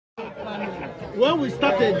When we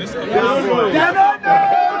started, they don't know.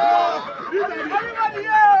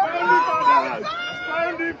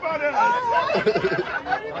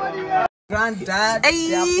 Granddad,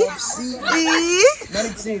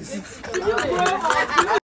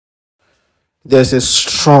 there's a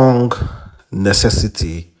strong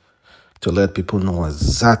necessity to let people know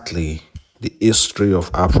exactly the history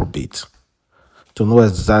of Afrobeat, to know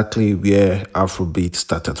exactly where Afrobeat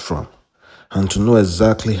started from, and to know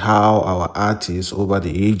exactly how our artists over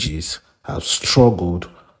the ages have struggled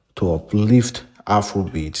to uplift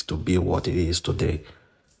Afrobeat to be what it is today.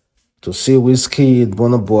 To see WIZKID,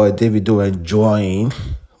 Burna Boy, Davido enjoying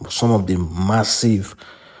some of the massive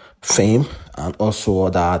fame and also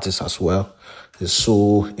other artists as well is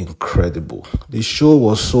so incredible. The show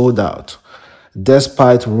was sold out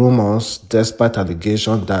despite rumors, despite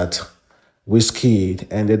allegations that WIZKID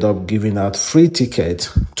ended up giving out free tickets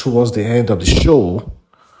towards the end of the show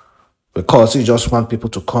because he just want people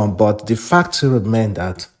to come. But the fact remains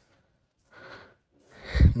that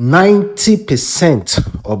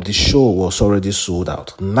 90% of the show was already sold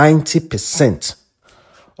out. 90%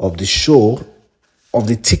 of the show, of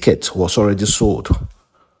the ticket was already sold.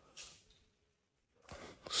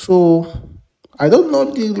 So, I don't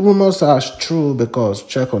know if the rumors are true because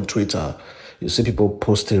check on Twitter, you see people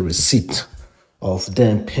post a receipt of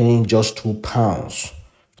them paying just £2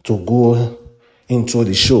 to go into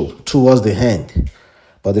the show towards the end.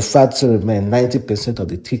 But the fact remains 90% of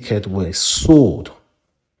the tickets were sold.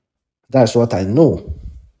 That's what I know.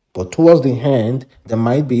 But towards the end, they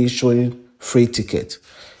might be issuing free tickets.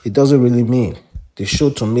 It doesn't really mean. The show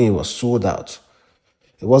to me was sold out.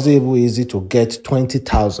 It wasn't even easy to get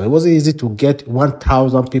 20,000. It wasn't easy to get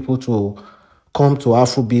 1,000 people to come to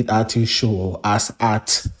Afrobeat artist show as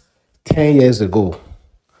at 10 years ago.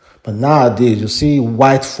 But nowadays, you see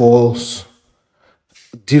white folks,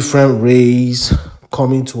 different race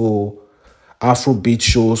coming to Afrobeat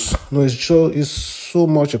shows. No, it's show is so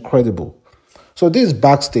much incredible. So this is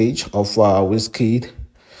backstage of WIZKID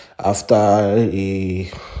after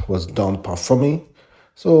he was done performing.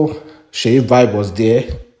 So Seyi Vibez was there.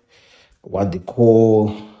 What they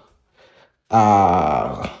call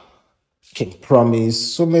King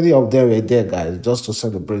Promise. So many of them were there, guys, just to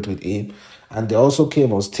celebrate with him. And they also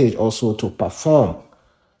came on stage also to perform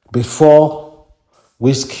before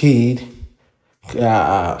WIZKID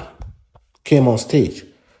came on stage.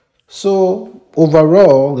 So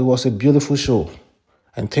overall, it was a beautiful show.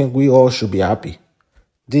 I think we all should be happy.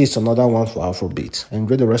 This is another one for Afrobeat.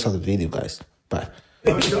 Enjoy the rest of the video, guys. Bye.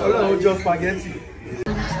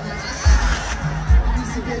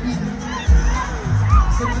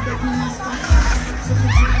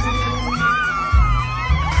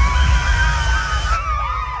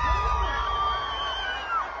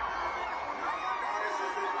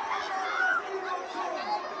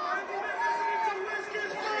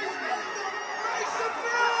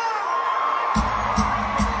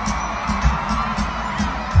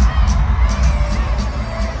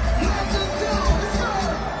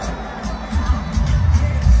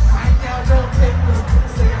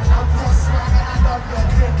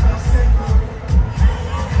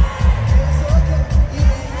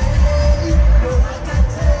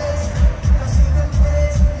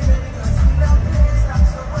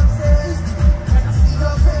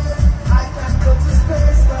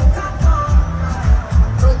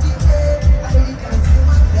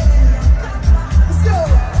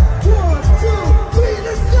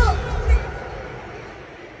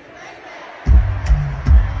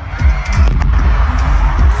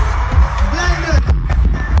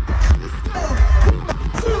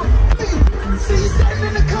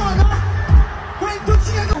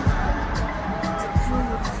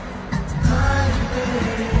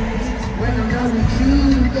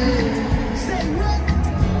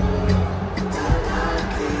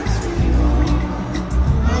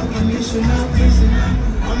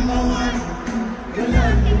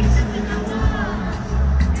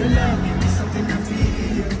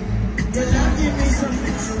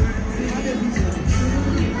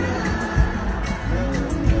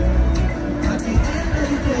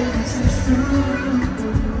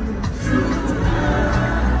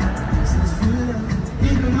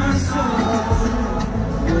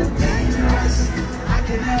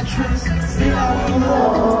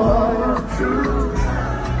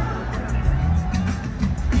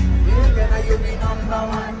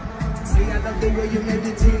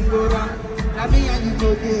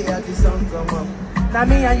 Now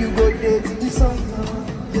me and you go there to do something.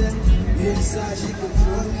 Yeah, inside she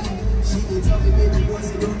control me. She go tell me, baby, what's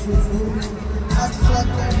it don't you fool me? I fuck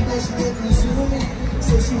every day, she get me to me.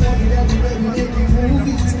 Say she want me everywhere, we make me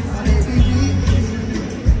movies.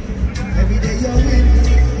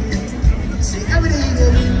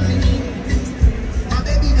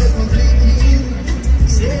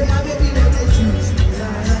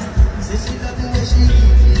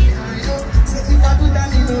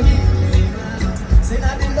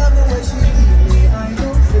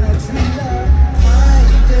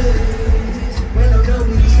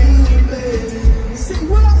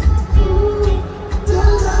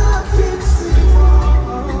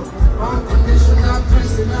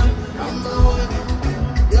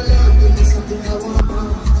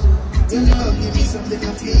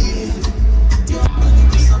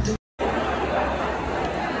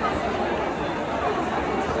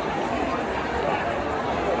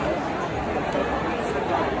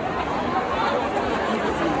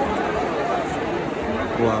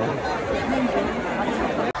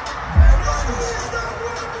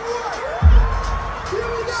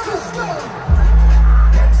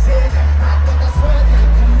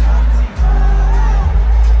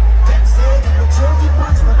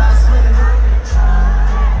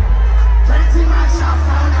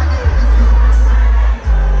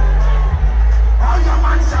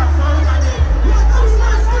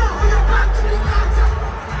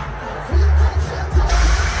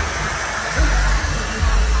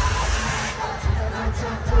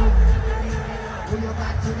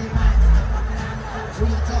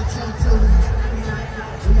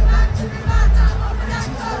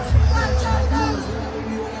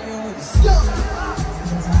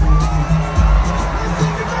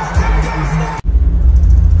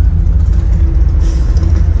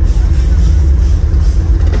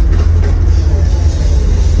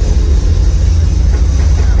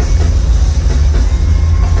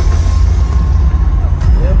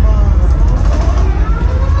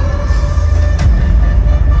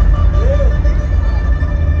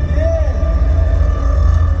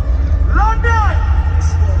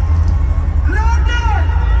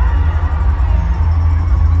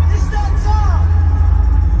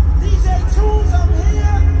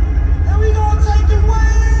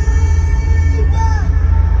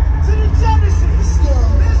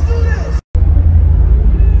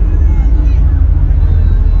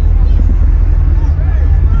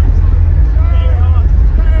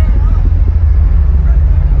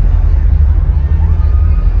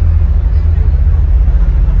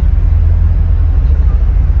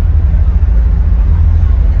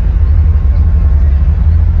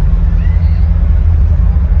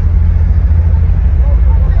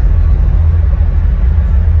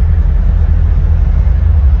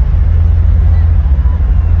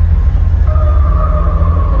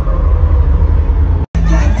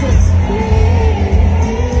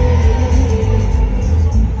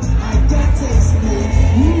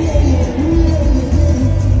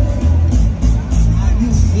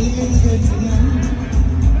 feeling good tonight.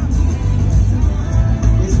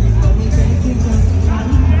 This thing got me thinking of tonight.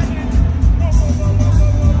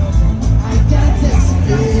 I can't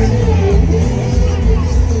explain.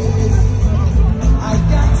 I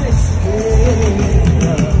can't explain.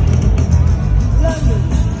 London,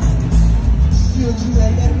 you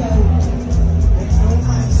let it go. There's no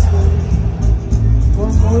my story.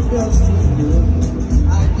 One more girls to do.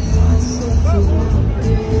 I'd be also too.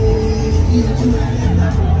 You let it go.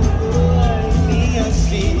 Me and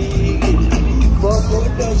see. One more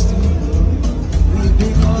girls to do. We'd be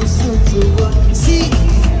also too. See,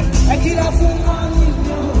 I get off for money.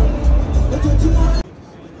 What do you want?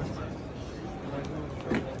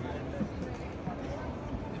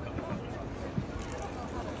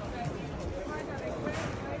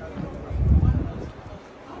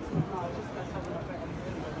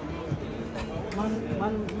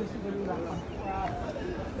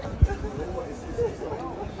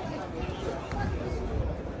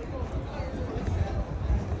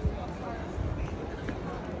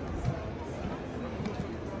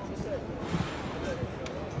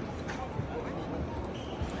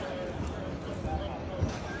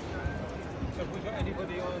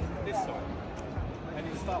 Anybody on this side? And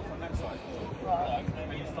you start from that side. Right.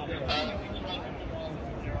 And you start from that side.